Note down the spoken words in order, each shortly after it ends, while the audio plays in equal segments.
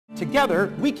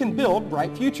Together, we can build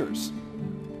bright futures.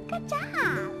 Good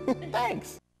job.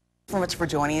 Thanks. So much for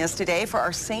joining us today for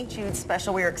our St. Jude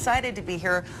special. We are excited to be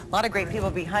here. A lot of great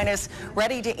people behind us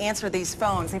ready to answer these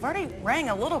phones. They've already rang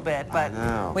a little bit, but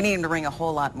we need them to ring a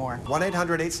whole lot more.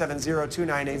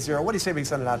 1-800-870-2980. What do you say we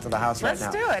send it out to the house right now?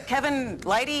 Let's do it. Kevin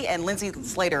Leidy and Lindsay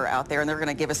Slater out there, and they're going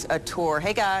to give us a tour.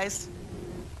 Hey, guys.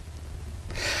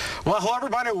 Well, hello,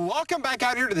 everybody. Welcome back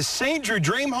out here to the St. Jude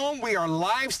Dream Home. We are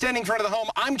live standing in front of the home.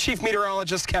 I'm Chief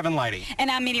Meteorologist Kevin Leidy. And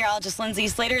I'm meteorologist Lindsay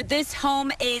Slater. This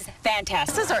home is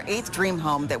fantastic. This is our 8th dream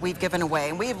home that we've given away,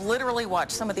 and we have literally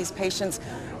watched some of these patients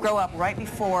grow up right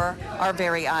before our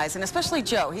very eyes, and especially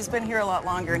Joe. He's been here a lot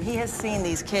longer, and he has seen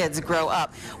these kids grow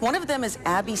up. One of them is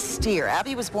Abby Steer.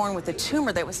 Abby was born with a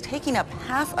tumor that was taking up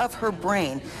half of her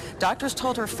brain. Doctors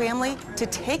told her family to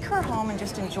take her home and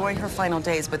just enjoy her final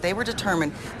days, but they were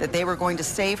determined that they were going to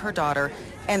save her daughter,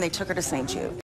 and they took her to St. Jude.